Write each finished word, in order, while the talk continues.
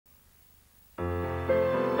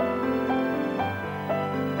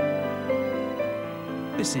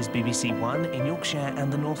This is BBC One in Yorkshire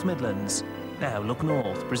and the North Midlands. Now Look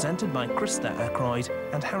North, presented by Krista Ackroyd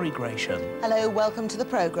and Harry Gratian. Hello, welcome to the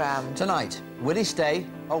programme. Tonight, will he stay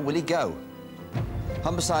or will he go?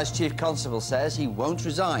 Humberside's Chief Constable says he won't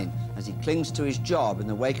resign as he clings to his job in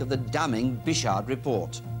the wake of the damning Bishard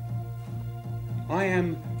report. I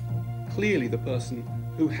am clearly the person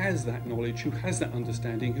who has that knowledge, who has that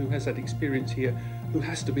understanding, who has that experience here, who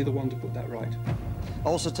has to be the one to put that right.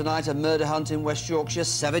 Also tonight, a murder hunt in West Yorkshire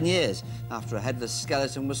 7 years after a headless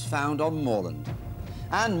skeleton was found on moorland.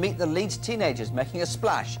 And meet the Leeds teenagers making a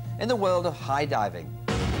splash in the world of high diving.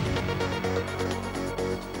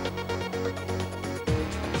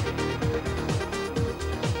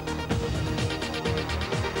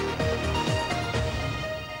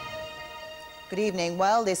 Good evening.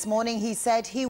 Well, this morning he said he